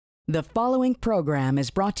The following program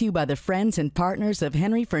is brought to you by the friends and partners of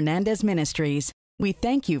Henry Fernandez Ministries. We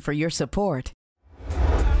thank you for your support.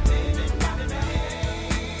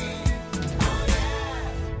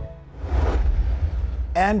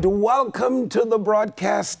 And welcome to the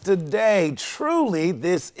broadcast today. Truly,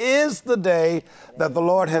 this is the day that the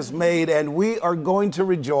Lord has made, and we are going to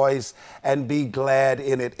rejoice and be glad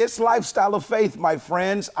in it. It's Lifestyle of Faith, my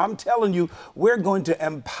friends. I'm telling you, we're going to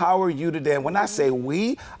empower you today. And when I say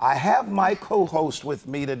we, I have my co-host with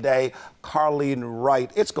me today, Carleen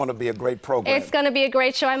Wright. It's going to be a great program. It's going to be a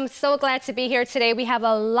great show. I'm so glad to be here today. We have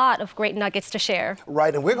a lot of great nuggets to share.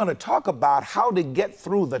 Right, and we're going to talk about how to get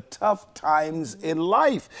through the tough times in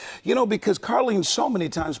life. You know, because Carleen, so many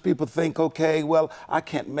times people think, okay, well, I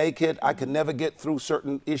can't make it. I can never get through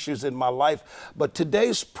certain issues in my life. But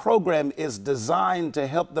today's program is designed to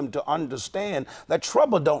help them to understand that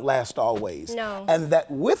trouble don't last always. No. And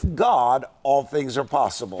that with God, all things are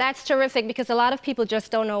possible. That's terrific, because a lot of people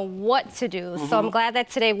just don't know what to do. So I'm glad that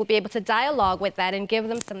today we'll be able to dialogue with that and give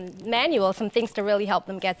them some manuals, some things to really help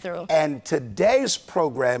them get through. And today's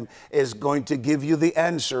program is going to give you the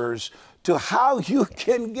answers to how you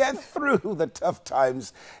can get through the tough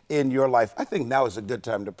times in your life. I think now is a good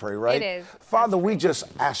time to pray, right? It is. Father, we just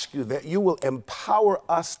ask you that you will empower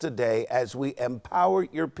us today as we empower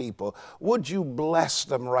your people. Would you bless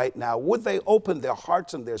them right now? Would they open their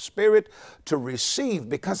hearts and their spirit to receive?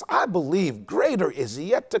 Because I believe greater is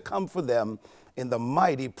yet to come for them. In the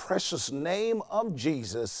mighty, precious name of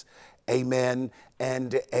Jesus, amen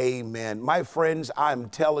and amen. My friends, I'm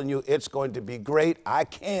telling you, it's going to be great. I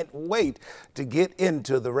can't wait to get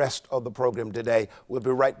into the rest of the program today. We'll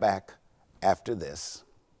be right back after this.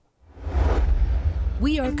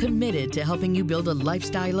 We are committed to helping you build a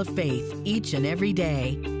lifestyle of faith each and every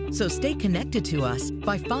day. So stay connected to us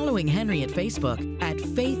by following Henry at Facebook at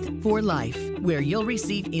Faith for Life, where you'll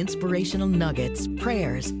receive inspirational nuggets,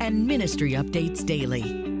 prayers, and ministry updates daily.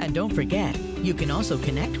 And don't forget, you can also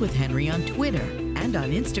connect with Henry on Twitter and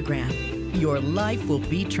on Instagram. Your life will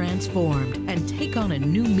be transformed and take on a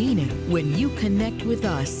new meaning when you connect with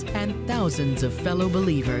us and thousands of fellow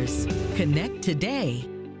believers. Connect today.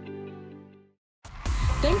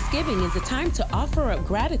 Thanksgiving is a time to offer up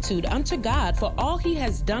gratitude unto God for all He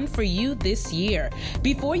has done for you this year.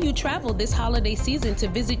 Before you travel this holiday season to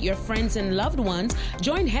visit your friends and loved ones,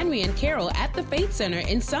 join Henry and Carol at the Faith Center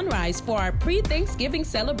in Sunrise for our pre-Thanksgiving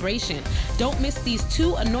celebration. Don't miss these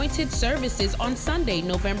two anointed services on Sunday,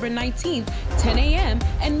 November 19th, 10 a.m.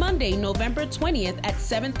 and Monday, November 20th at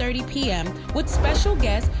 7:30 p.m. with special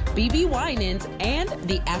guests B.B. Winans and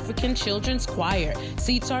the African Children's Choir.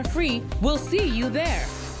 Seats are free. We'll see you there.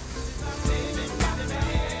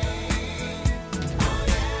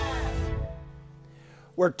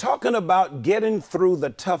 We're talking about getting through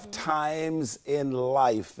the tough times in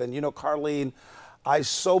life. And you know, Carleen, I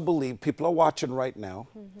so believe people are watching right now,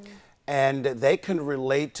 and they can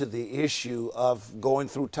relate to the issue of going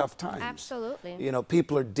through tough times. Absolutely. You know,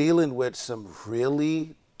 people are dealing with some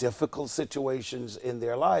really difficult situations in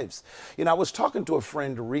their lives. You know, I was talking to a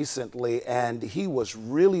friend recently, and he was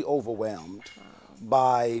really overwhelmed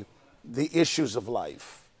by the issues of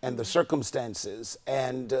life and the circumstances.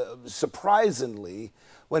 And surprisingly,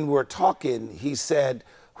 when we were talking, he said,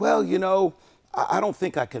 well, you know, I don't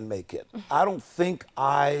think I can make it. I don't think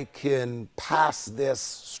I can pass this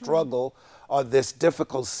struggle or this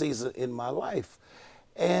difficult season in my life.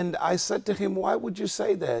 And I said to him, why would you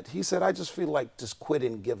say that? He said, I just feel like just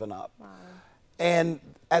quitting, giving up. Wow. And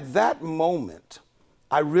at that moment,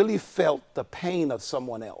 I really felt the pain of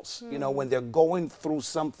someone else. You know, when they're going through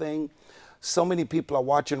something. So many people are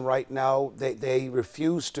watching right now, they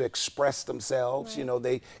refuse to express themselves. You know,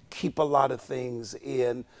 they keep a lot of things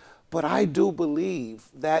in. But I do believe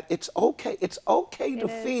that it's okay to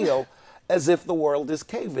feel as if the world is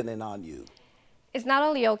caving in on you. It's not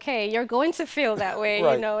only okay, you're going to feel that way.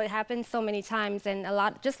 Right. You know, it happens so many times, and a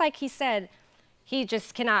lot, just like he said, he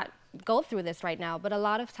just cannot go through this right now. But a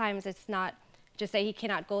lot of times it's not just that he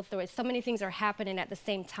cannot go through it. So many things are happening at the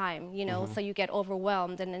same time, you know, so you get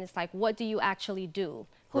overwhelmed, and then it's like, what do you actually do?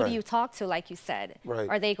 Who do you talk to, like you said? Right.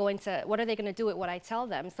 Are they going to, what are they going to do with what I tell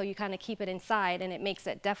them? So you kind of keep it inside, and it makes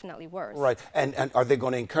it definitely worse. Right, and are they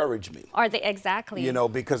going to encourage me? Are they, exactly. You know,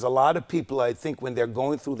 because a lot of people, I think, when they're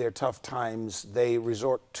going through their tough times, they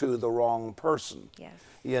resort to the wrong person. Yes.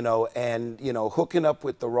 You know, and, you know, hooking up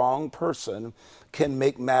with the wrong person can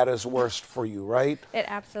make matters worse for you, right? It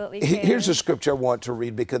absolutely can. Here's a scripture I want to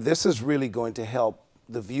read, because this is really going to help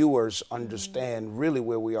the viewers understand really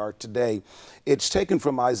where we are today. It's taken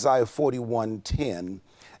from Isaiah 41:10,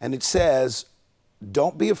 and it says,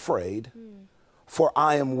 don't be afraid, for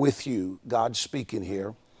I am with you. God speaking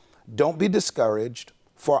here. don't be discouraged,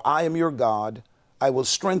 for I am your God. I will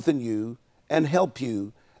strengthen you and help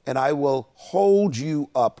you, and I will hold you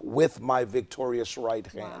up with my victorious right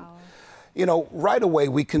hand. Wow. You know, right away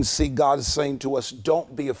we can see God saying to us,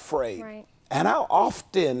 don't be afraid. Right. And how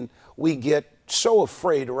often we get so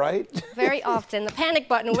afraid, right? Very often. The panic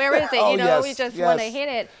button, where is it? Oh, You know, yes, we just yes, want to hit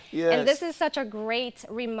it. yes. And this is such a great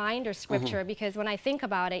reminder scripture because when I think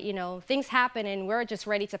about it, you know, things happen and we're just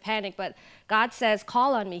ready to panic, but God says,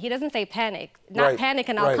 call on me. He doesn't say panic. Not Right, panic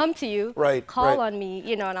and I'll right, come to you. right, Call right. on me,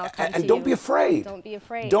 you know, and I'll come to you. And don't be afraid. Don't be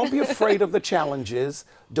afraid. Don't be afraid of the challenges.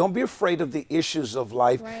 Don't be afraid of the issues of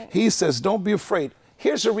life. Right. He says, don't be afraid.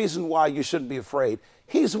 Here's the reason why you shouldn't be afraid.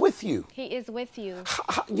 He's with you. He is with you.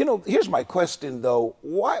 You know, here's my question, though.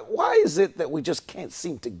 Why is it that we just can't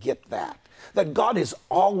seem to get that? That God is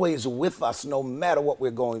always with us no matter what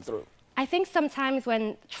we're going through? I think sometimes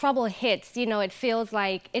when trouble hits, you know, it feels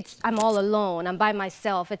like I'm all alone. I'm by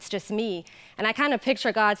myself. It's just me. And I kind of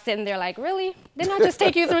picture God sitting there like, really? Didn't I just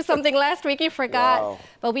take you through something last week? You forgot. Wow.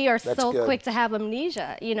 But we are That's so good. quick to have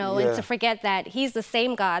amnesia, you know, Yeah. and to forget that he's the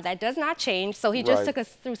same God that does not change. So he just Right. took us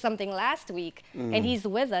through something last week and he's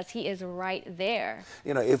with us. He is right there.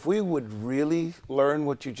 You know, if we would really learn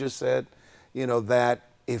what you just said, you know, that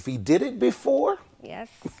if he did it before, Yes.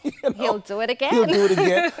 you know, He'll do it again. He'll do it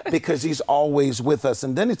again because he's always with us.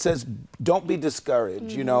 And then it says, don't be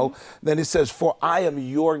discouraged, you know. Then it says, for I am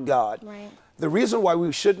your God. Right. The reason why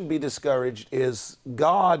we shouldn't be discouraged is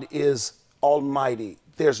God is almighty.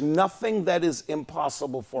 There's nothing that is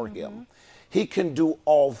impossible for him. He can do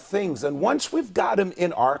all things. And once we've got him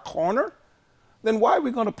in our corner, then why are we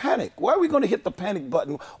going to panic? Why are we going to hit the panic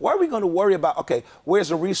button? Why are we going to worry about, okay, where's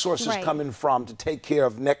the resources Right. coming from to take care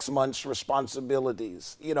of next month's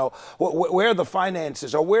responsibilities? You know, where are the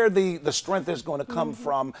finances, or where the strength is going to come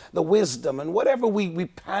from, the wisdom, and whatever we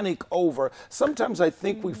panic over. Sometimes I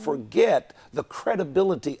think we forget the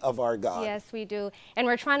credibility of our God. Yes, we do. And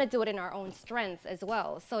we're trying to do it in our own strength as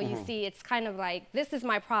well. So you see, it's kind of like, this is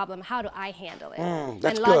my problem. How do I handle it?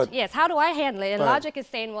 That's and good. Yes, how do I handle it? And Right. logic is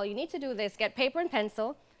saying, well, you need to do this. Get paper and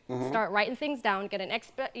pencil, start writing things down, get an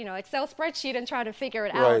Excel spreadsheet and try to figure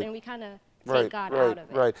it out. Right. And we kind of take God out of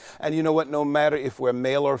it. Right. And you know what? No matter if we're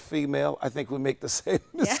male or female, I think we make the same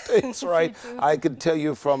mistakes, right? We do. I could tell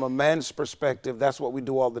you from a man's perspective, that's what we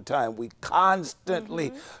do all the time. We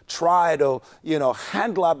constantly try to, you know,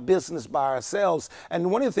 handle our business by ourselves.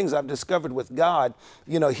 And one of the things I've discovered with God,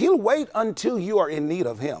 you know, he'll wait until you are in need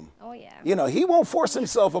of him. Oh, yeah. You know, he won't force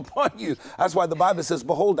himself upon you. That's why the Bible says,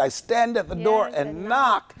 behold, I stand at the door Yes, and and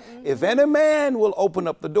knock. If any man will open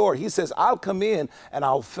up the door, he says, I'll come in and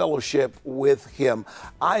I'll fellowship with him.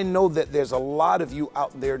 I know that there's a lot of you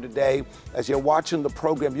out there today, as you're watching the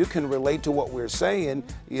program, you can relate to what we're saying.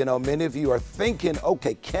 You know, many of you are thinking,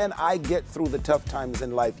 okay, can I get through the tough times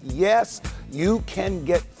in life? Yes, you can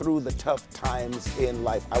get through the tough times in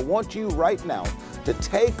life. I want you right now to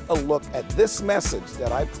take a look at this message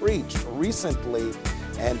that I preached recently,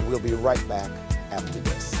 and we'll be right back after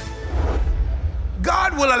this.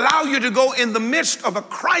 God will allow you to go in the midst of a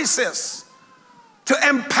crisis to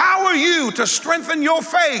empower you to strengthen your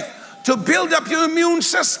faith, to build up your immune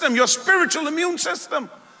system, your spiritual immune system,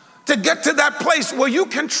 to get to that place where you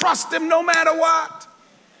can trust him no matter what,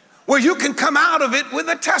 where you can come out of it with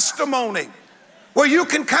a testimony, where you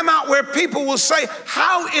can come out where people will say,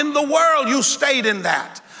 how in the world you stayed in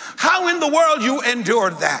that? How in the world you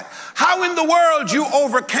endured that? How in the world you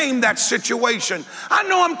overcame that situation? I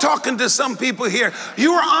know I'm talking to some people here.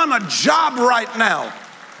 You are on a job right now,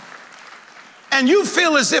 and you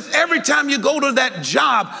feel as if every time you go to that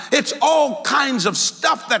job, it's all kinds of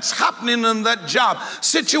stuff that's happening in that job.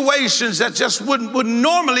 Situations that just would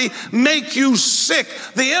normally make you sick.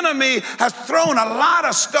 The enemy has thrown a lot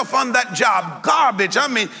of stuff on that job. Garbage, I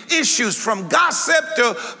mean, issues from gossip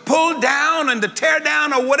to pull down and to tear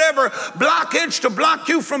down or whatever, blockage to block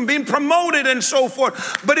you from being promoted and so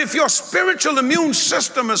forth. But if your spiritual immune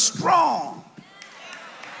system is strong,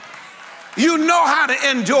 you know how to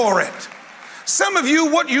endure it. Some of you,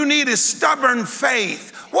 what you need is stubborn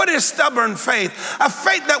faith. What is stubborn faith? A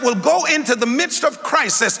faith that will go into the midst of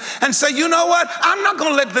crisis and say, you know what? I'm not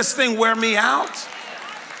going to let this thing wear me out.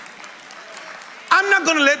 I'm not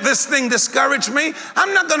going to let this thing discourage me.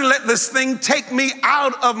 I'm not going to let this thing take me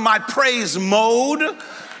out of my praise mode.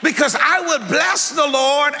 Because I will bless the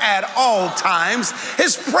Lord at all times.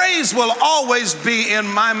 His praise will always be in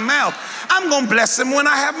my mouth. I'm going to bless him when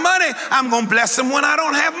I have money. I'm going to bless him when I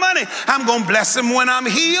don't have money. I'm going to bless him when I'm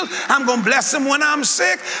healed. I'm going to bless him when I'm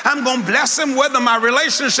sick. I'm going to bless him whether my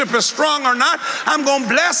relationship is strong or not. I'm going to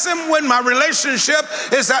bless him when my relationship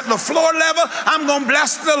is at the floor level. I'm going to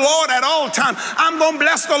bless the Lord at all times. I'm going to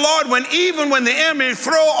bless the Lord even when the enemy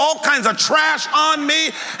throw all kinds of trash on me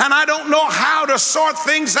and I don't know how to sort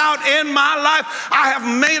things out in my life. I have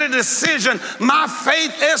made a decision. My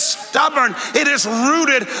faith is stubborn. It is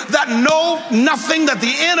rooted that nothing that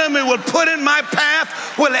the enemy will put in my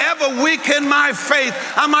path will ever weaken my faith.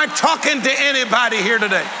 Am I talking to anybody here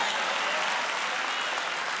today?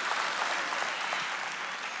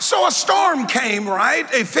 So a storm came, right?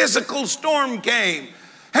 A physical storm came,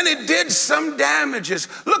 and it did some damages.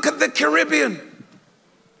 Look at the Caribbean.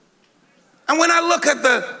 And when I look at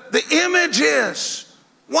the images,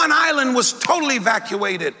 one island was totally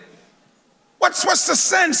evacuated. What's the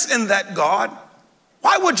sense in that, God?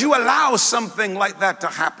 Why would you allow something like that to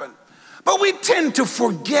happen? But we tend to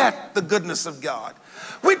forget the goodness of God.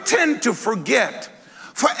 We tend to forget.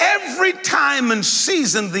 For every time and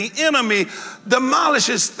season the enemy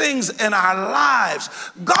demolishes things in our lives,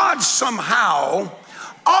 God somehow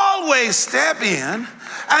always step in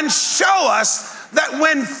and show us that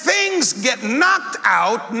when things get knocked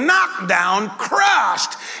out, knocked down,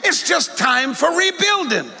 crushed, it's just time for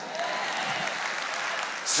rebuilding.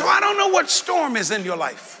 So I don't know what storm is in your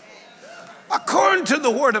life. According to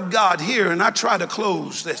the word of God here, and I try to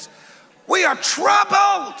close this, we are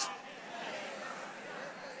troubled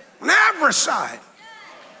on every side.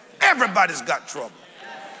 Everybody's got trouble.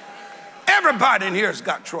 Everybody in here has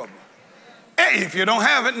got trouble. Hey, if you don't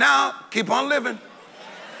have it now, keep on living.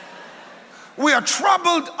 We are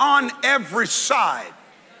troubled on every side,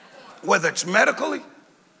 whether it's medically,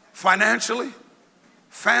 financially,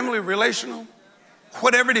 family, relational,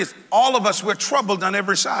 whatever it is. All of us, we're troubled on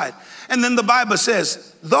every side. And then the Bible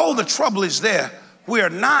says, though the trouble is there, we are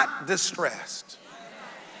not distressed.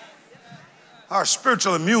 Our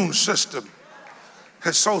spiritual immune system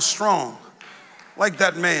is so strong, like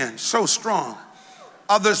that man, so strong.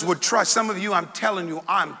 Others would try. Some of you, I'm telling you,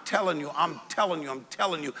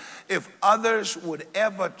 if others would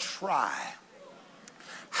ever try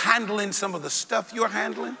handling some of the stuff you're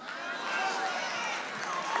handling,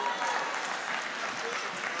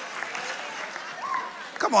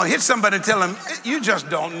 come on, hit somebody and tell them, you just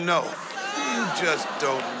don't know. You just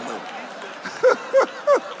don't know.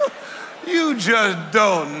 You just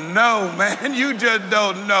don't know, man. You just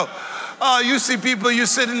don't know. You see people you're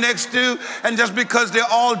sitting next to, and just because they're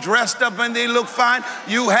all dressed up and they look fine,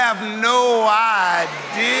 you have no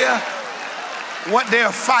idea what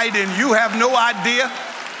they're fighting. You have no idea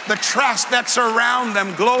the trash that's around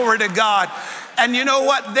them. Glory to God. And you know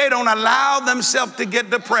what? They don't allow themselves to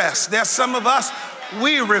get depressed. There's some of us,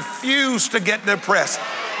 we refuse to get depressed.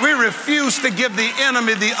 We refuse to give the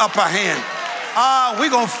enemy the upper hand. We're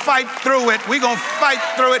going to fight through it. We're going to fight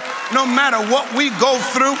through it no matter what we go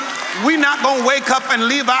through. We're not going to wake up and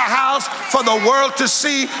leave our house for the world to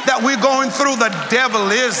see that we're going through. The devil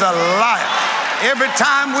is a liar. Every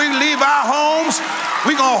time we leave our homes,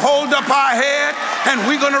 we're going to hold up our head and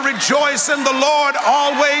we're going to rejoice in the Lord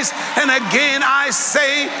always. And again, I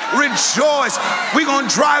say rejoice. We're going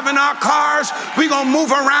to drive in our cars. We're going to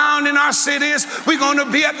move around in our cities. We're going to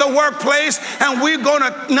be at the workplace, and we're going to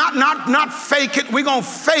not fake it. We're going to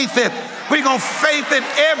faith it. We're going to faith it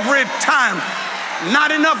every time. Not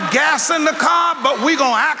enough gas in the car, but we're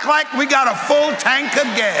going to act like we got a full tank of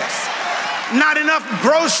gas. Not enough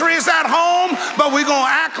groceries at home, but we're going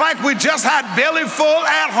to act like we just had belly full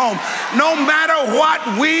at home. No matter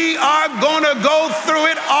what, we are going to go through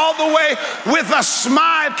it all the way with a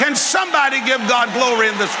smile. Can somebody give God glory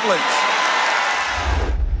in this place?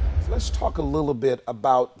 Let's talk a little bit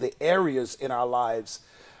about the areas in our lives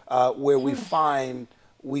where we find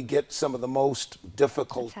we get some of the most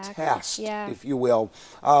difficult tests, if you will.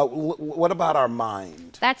 What about our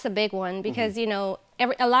mind? That's a big one because, you know,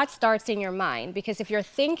 a lot starts in your mind, because if your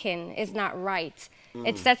thinking is not right,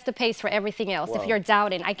 it sets the pace for everything else. If you're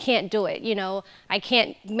doubting, I can't do it, you know, I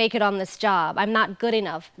can't make it on this job, I'm not good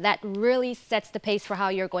enough, that really sets the pace for how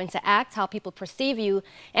you're going to act, how people perceive you,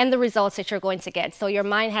 and the results that you're going to get. So your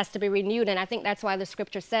mind has to be renewed, and I think that's why the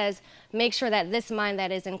scripture says, make sure that this mind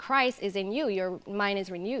that is in Christ is in you. Your mind is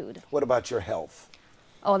renewed. What about your health?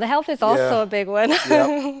 Oh, the health is also a big one.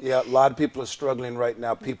 A lot of people are struggling right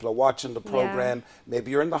now. People are watching the program.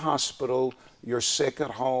 Maybe you're in the hospital, you're sick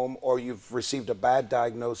at home, or you've received a bad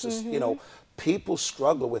diagnosis. You know, people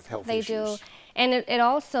struggle with health issues. They do. And it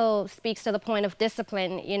also speaks to the point of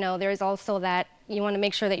discipline. You know, there's also that you want to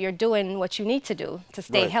make sure that you're doing what you need to do to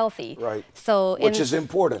stay healthy. Right. So which is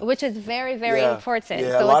important. Which is very, very important.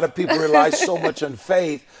 Yeah, so a lot of people rely so much on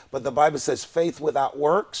faith, but the Bible says faith without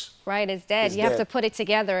works. Right, is dead. You have to put it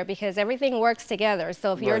together because everything works together.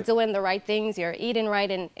 So if you're doing the right things, you're eating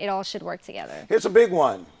right, and it all should work together. Here's a big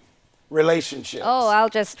one. Relationships. Oh, I'll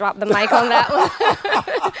just drop the mic on that one.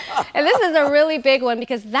 And this is a really big one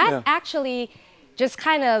because that actually just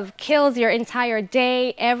kind of kills your entire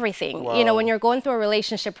day, everything. Wow. You know, when you're going through a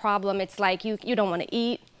relationship problem, it's like you don't want to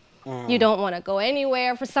eat. You don't want to go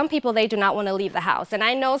anywhere. For some people, they do not want to leave the house. And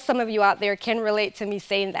I know some of you out there can relate to me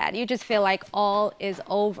saying that. You just feel like all is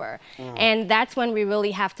over. And that's when we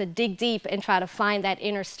really have to dig deep and try to find that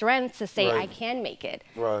inner strength to say, I can make it.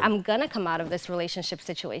 I'm going to come out of this relationship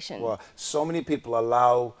situation. Well, so many people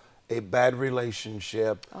allow a bad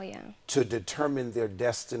relationship to determine their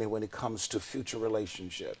destiny when it comes to future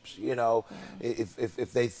relationships. You know,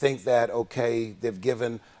 if they think that, okay, they've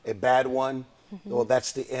given a bad one, well,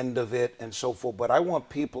 that's the end of it, and so forth. But I want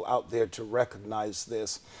people out there to recognize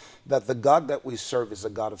this, that the God that we serve is a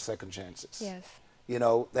God of second chances. Yes. You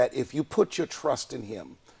know, that if you put your trust in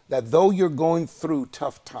him, that though you're going through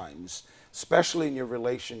tough times, especially in your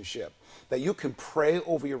relationship, that you can pray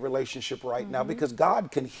over your relationship right now because God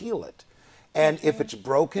can heal it. And if it's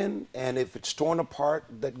broken and if it's torn apart,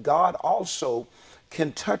 that God also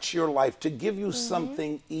can touch your life to give you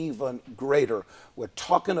something even greater. We're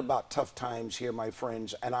talking about tough times here, my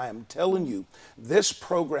friends, and I am telling you, this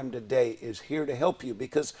program today is here to help you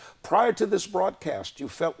because prior to this broadcast, you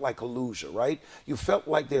felt like a loser, right? You felt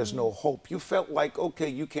like there's no hope. You felt like, okay,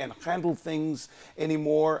 you can't handle things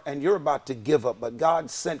anymore and you're about to give up. But God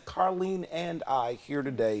sent Carlene and I here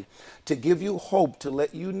today to give you hope, to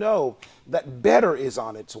let you know that better is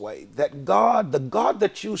on its way, that God, the God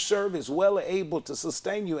that you serve, is well able to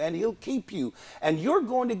sustain you and he'll keep you and you're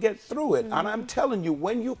going to get through it. And I'm telling you,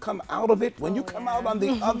 when you come out of it, when you come out on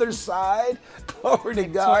the other side, glory to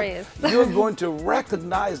God, you're going to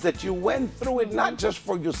recognize that you went through it not just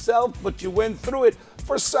for yourself, but you went through it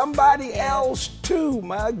for somebody else too.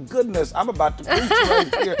 My goodness, I'm about to preach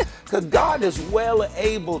right here because God is well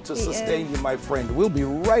able to sustain you, my friend. We'll be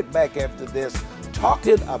right back after this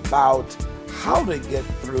talking about how to get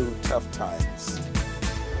through tough times.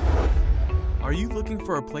 Are you looking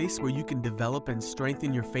for a place where you can develop and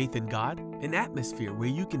strengthen your faith in God? An atmosphere where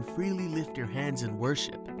you can freely lift your hands in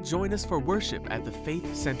worship? Join us for worship at the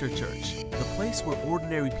Faith Center Church, the place where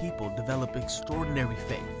ordinary people develop extraordinary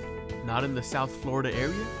faith. Not in the South Florida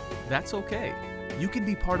area? That's okay. You can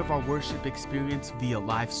be part of our worship experience via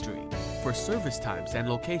live stream. For service times and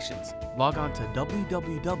locations, log on to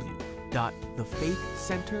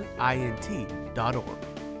www.thefaithcenterint.org.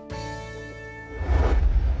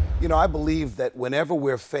 You know, I believe that whenever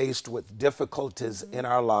we're faced with difficulties in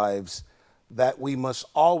our lives, that we must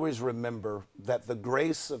always remember that the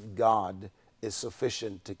grace of God is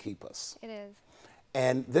sufficient to keep us. It is.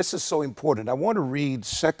 And this is so important. I want to read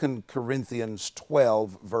 2 Corinthians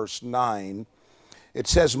 12, verse 9. It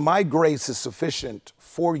says, "My grace is sufficient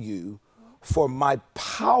for you, for my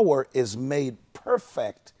power is made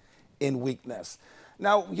perfect in weakness."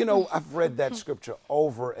 Now, you know, I've read that scripture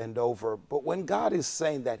over and over, but when God is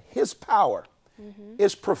saying that his power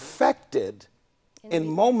is perfected in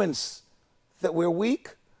moments that we're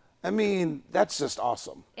weak, I mean, that's just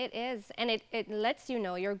awesome. It is, and it lets you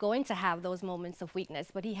know you're going to have those moments of weakness,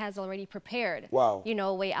 but he has already prepared, you know,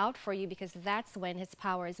 a way out for you because that's when his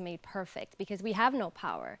power is made perfect because we have no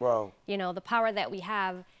power. You know, the power that we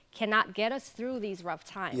have cannot get us through these rough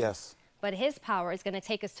times. Yes. But his power is going to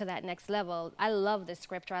take us to that next level. I love this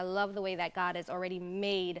scripture. I love the way that God has already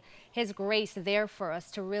made his grace there for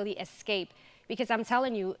us to really escape. Because I'm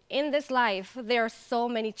telling you, in this life, there are so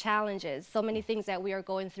many challenges, so many things that we are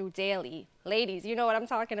going through daily. Ladies, you know what I'm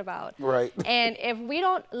talking about. Right. And if we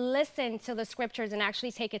don't listen to the scriptures and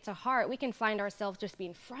actually take it to heart, we can find ourselves just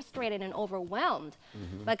being frustrated and overwhelmed.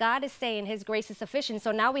 But God is saying his grace is sufficient.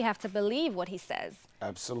 So now we have to believe what he says.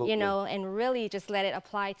 Absolutely. You know, and really just let it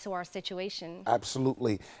apply to our situation.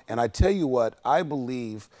 Absolutely. And I tell you what, I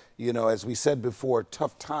believe, you know, as we said before,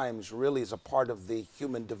 tough times really is a part of the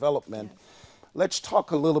human development. Let's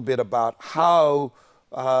talk a little bit about how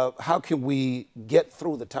can we get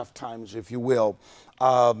through the tough times, if you will.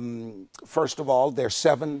 First of all, there's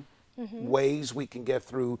 7 ways we can get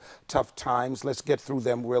through tough times. Let's get through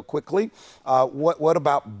them real quickly. What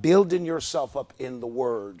about building yourself up in the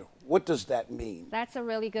Word? What does that mean? That's a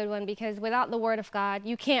really good one because without the Word of God,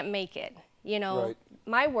 you can't make it. You know,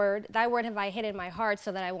 my word, thy word have I hid in my heart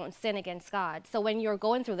so that I won't sin against God. So when you're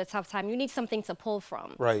going through the tough time, you need something to pull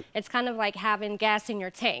from. Right. It's kind of like having gas in your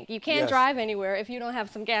tank. You can't Yes. drive anywhere if you don't have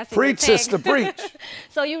some gas in Preach, your tank. sister, preach.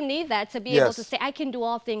 So you need that to be Yes. able to say, I can do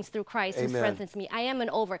all things through Christ who Amen. strengthens me. I am an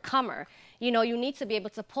overcomer. You know, you need to be able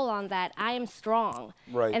to pull on that. I am strong.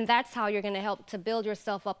 Right. And that's how you're going to help to build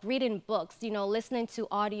yourself up. Reading books, you know, listening to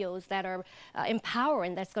audios that are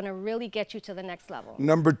empowering, that's going to really get you to the next level.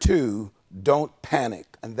 Number 2, don't panic.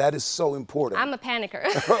 And that is so important. I'm a panicker.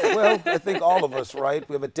 Well, I think all of us, right?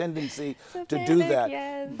 We have a tendency to do panic, that.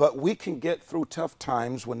 yes. But we can get through tough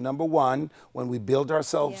times when, number 1, when we build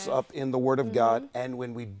ourselves Yes. up in the Word of God, and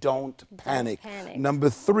when we don't panic. panic. Number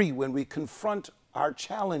 3, when we confront our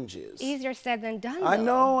challenges. Easier said than done. I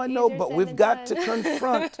know, Easier but said we've than got to done.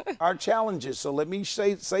 confront our challenges. So let me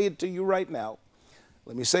say it to you right now.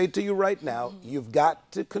 Let me say it to you right now. You've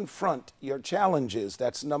got to confront your challenges.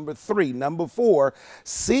 That's number 3. Number 4,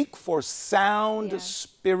 seek for sound Yes.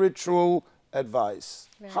 spiritual advice.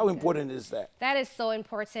 Very How good. important is that? That is so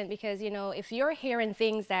important because, you know, if you're hearing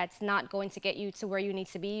things that's not going to get you to where you need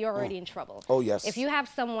to be, you're already in trouble. Oh, yes. If you have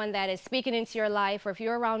someone that is speaking into your life, or if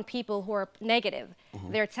you're around people who are negative,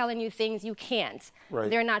 they're telling you things you can't, Right.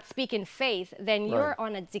 they're not speaking faith, then you're Right.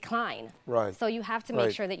 on a decline. Right. So you have to make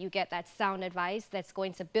Right. sure that you get that sound advice that's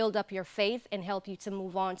going to build up your faith and help you to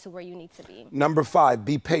move on to where you need to be. Number 5,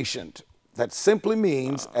 be patient. That simply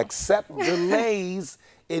means accept delays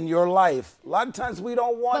in your life. A lot of times we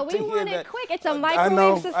don't want But we to hear want it that. quick. It's a I microwave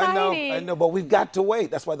know, society. I know, but we've got to wait.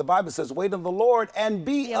 That's why the Bible says, wait on the Lord and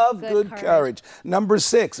be of good good courage. Number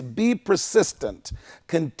 6, be persistent.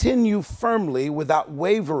 Continue firmly without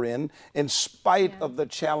wavering in spite of the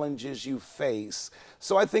challenges you face.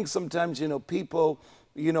 So I think sometimes, you know, people,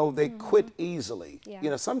 you know, they quit easily. Yeah. You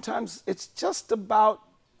know, sometimes it's just about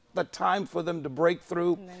the time for them to break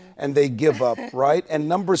through and they give up, right? And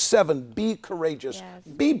number 7, be courageous.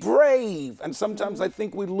 Yes. Be brave. And sometimes I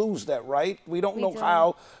think we lose that, right? We don't know do.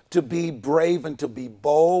 how to be brave and to be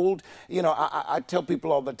bold. You know, I tell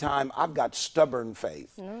people all the time, I've got stubborn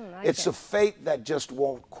faith. It's a faith that just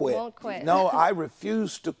won't quit. Won't quit. No, I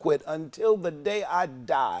refuse to quit until the day I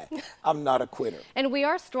die. I'm not a quitter. And we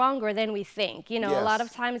are stronger than we think. You know, a lot Yes.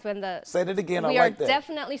 of times when Say that again, we I are like that.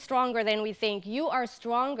 definitely stronger than we think. You are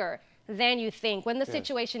stronger than you think. When the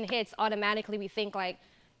situation hits, automatically we think like,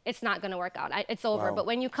 it's not going to work out. It's over. Wow. But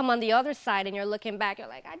when you come on the other side and you're looking back, you're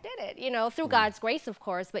like, I did it, you know, through God's grace, of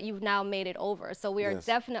course, but you've now made it over. So we are Yes.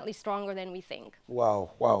 definitely stronger than we think. Wow,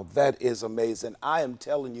 wow, that is amazing. I am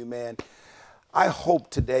telling you, man, I hope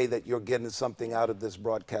today that you're getting something out of this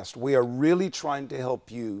broadcast. We are really trying to help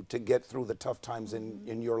you to get through the tough times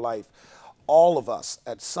in your life. All of us,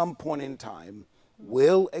 at some point in time,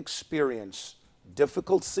 will experience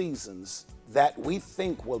difficult seasons that we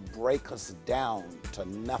think will break us down to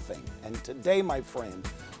nothing. And today, my friend,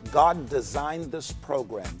 God designed this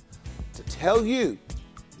program to tell you,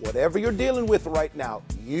 whatever you're dealing with right now,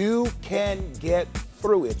 you can get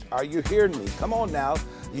through it. Are you hearing me? Come on now.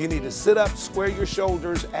 You need to sit up, square your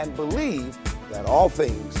shoulders, and believe that all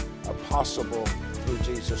things are possible through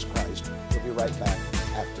Jesus Christ. We'll be right back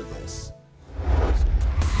after this.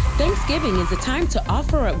 Thanksgiving is a time to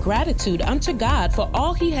offer up gratitude unto God for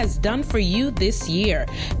all He has done for you this year.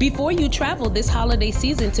 Before you travel this holiday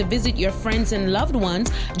season to visit your friends and loved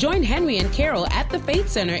ones, join Henry and Carol at the Faith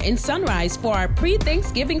Center in Sunrise for our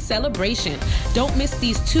pre-Thanksgiving celebration. Don't miss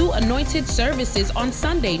these 2 anointed services on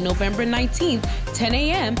Sunday, November 19th, 10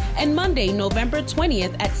 a.m. and Monday, November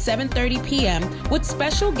 20th at 7:30 p.m. with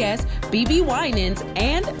special guests BB Winans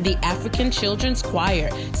and the African Children's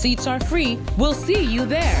Choir. Seats are free. We'll see you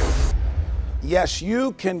there. Yes,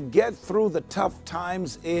 you can get through the tough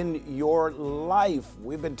times in your life.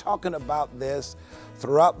 We've been talking about this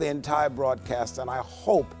throughout the entire broadcast, and I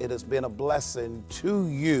hope it has been a blessing to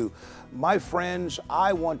you. My friends,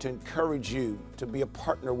 I want to encourage you to be a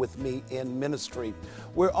partner with me in ministry.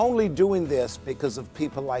 We're only doing this because of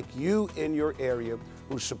people like you in your area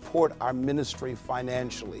who support our ministry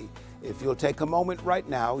financially. If you'll take a moment right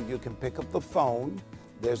now, you can pick up the phone.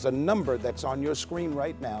 There's a number that's on your screen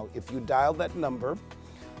right now. If you dial that number,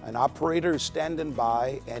 an operator is standing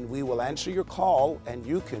by and we will answer your call, and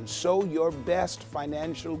you can sow your best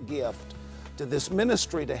financial gift to this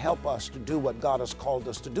ministry to help us to do what God has called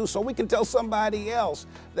us to do, so we can tell somebody else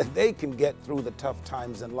that they can get through the tough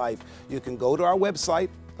times in life. You can go to our website.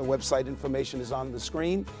 The website information is on the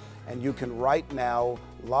screen, and you can right now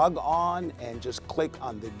log on and just click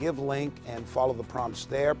on the give link and follow the prompts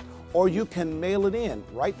there. Or you can mail it in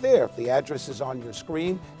right there. The address is on your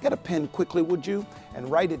screen. Get a pen quickly, would you? And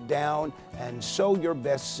write it down and sow your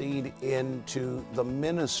best seed into the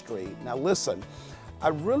ministry. Now listen, I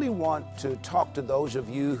really want to talk to those of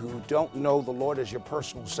you who don't know the Lord as your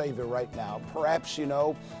personal Savior right now. Perhaps,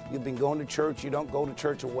 you've been going to church, you don't go to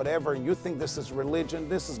church or whatever, and you think this is religion.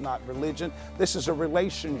 This is not religion. This is a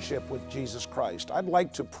relationship with Jesus Christ. I'd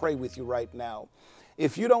like to pray with you right now.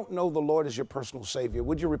 If you don't know the Lord as your personal Savior,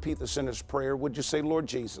 would you repeat the sinner's prayer? Would you say, Lord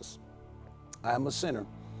Jesus, I am a sinner,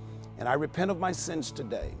 and I repent of my sins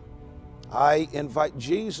today. I invite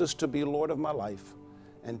Jesus to be Lord of my life.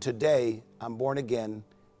 And today, I'm born again.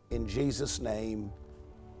 In Jesus' name,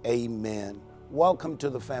 amen. Welcome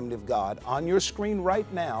to the family of God. On your screen right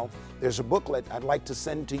now, there's a booklet I'd like to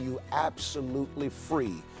send to you absolutely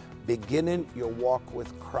free, Beginning Your Walk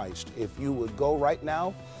with Christ. If you would go right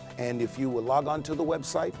now, and if you would log on to the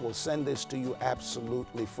website, we'll send this to you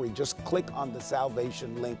absolutely free. Just click on the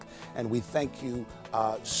salvation link, and we thank you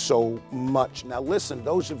so much. Now listen,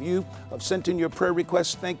 those of you who have sent in your prayer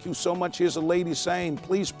requests, thank you so much. Here's a lady saying,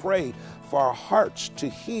 please pray for our hearts to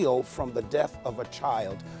heal from the death of a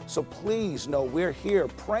child. So please know we're here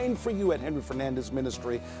praying for you at Henry Fernandez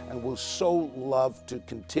Ministry, and we'll so love to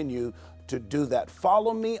continue to do that.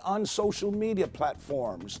 Follow me on social media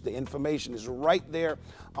platforms. The information is right there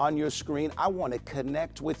on your screen. I want to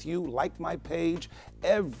connect with you. Like my page.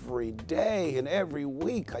 Every day and every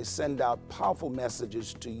week I send out powerful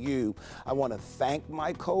messages to you. I want to thank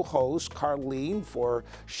my co-host Carlene for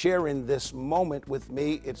sharing this moment with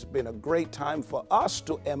me. It's been a great time for us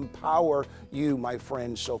to empower you, my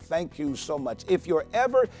friends. So thank you so much. If you're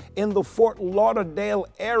ever in the Fort Lauderdale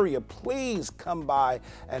area, please come by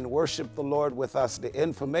and worship the Lord with us. The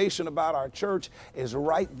information about our church is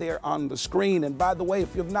right there on the screen. And by the way,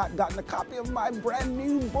 if you've not gotten a copy of my brand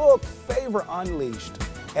new book, Favor Unleashed,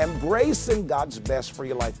 Embracing God's Best for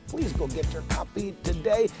Your Life, please go get your copy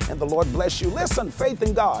today, and the Lord bless you. Listen, faith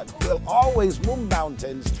in God will always move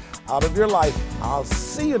mountains out of your life. I'll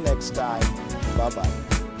see you next time. Bye-bye.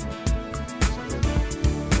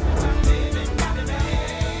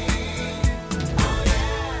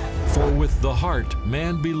 For with the heart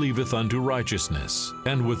man believeth unto righteousness,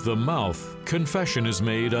 and with the mouth confession is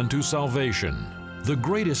made unto salvation. The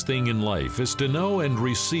greatest thing in life is to know and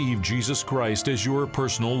receive Jesus Christ as your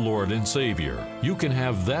personal Lord and Savior. You can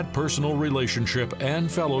have that personal relationship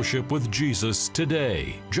and fellowship with Jesus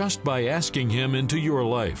today just by asking Him into your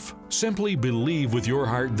life. Simply believe with your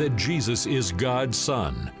heart that Jesus is God's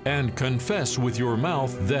Son and confess with your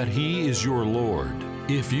mouth that He is your Lord.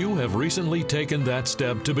 If you have recently taken that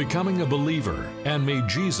step to becoming a believer and made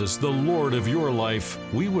Jesus the Lord of your life,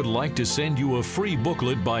 we would like to send you a free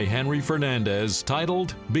booklet by Henry Fernandez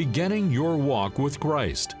titled Beginning Your Walk with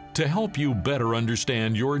Christ, to help you better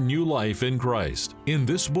understand your new life in Christ. In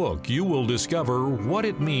this book, you will discover what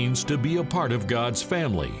it means to be a part of God's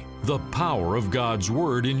family, the power of God's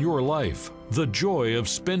Word in your life, the joy of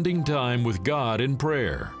spending time with God in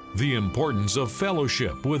prayer, the importance of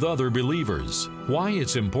fellowship with other believers, why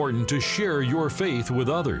it's important to share your faith with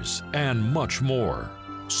others, and much more.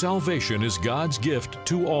 Salvation is God's gift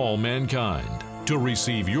to all mankind. To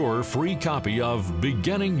receive your free copy of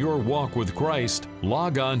Beginning Your Walk with Christ,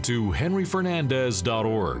 log on to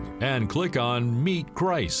henryfernandez.org and click on Meet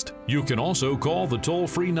Christ. You can also call the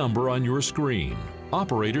toll-free number on your screen.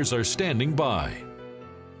 Operators are standing by.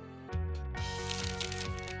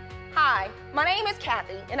 Hi, my name is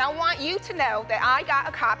Kathy, and I want you to know that I got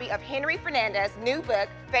a copy of Henry Fernandez's new book,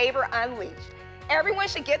 Favor Unleashed. Everyone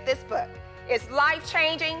should get this book. It's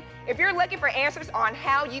life-changing. If you're looking for answers on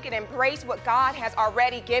how you can embrace what God has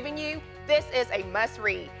already given you, this is a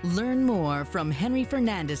must-read. Learn more from Henry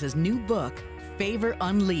Fernandez's new book, Favor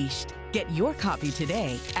Unleashed. Get your copy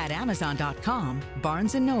today at Amazon.com,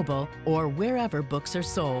 Barnes & Noble, or wherever books are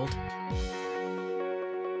sold.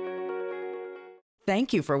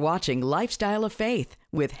 Thank you for watching Lifestyle of Faith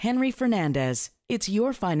with Henry Fernandez. It's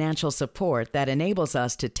your financial support that enables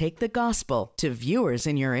us to take the gospel to viewers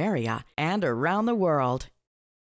in your area and around the world.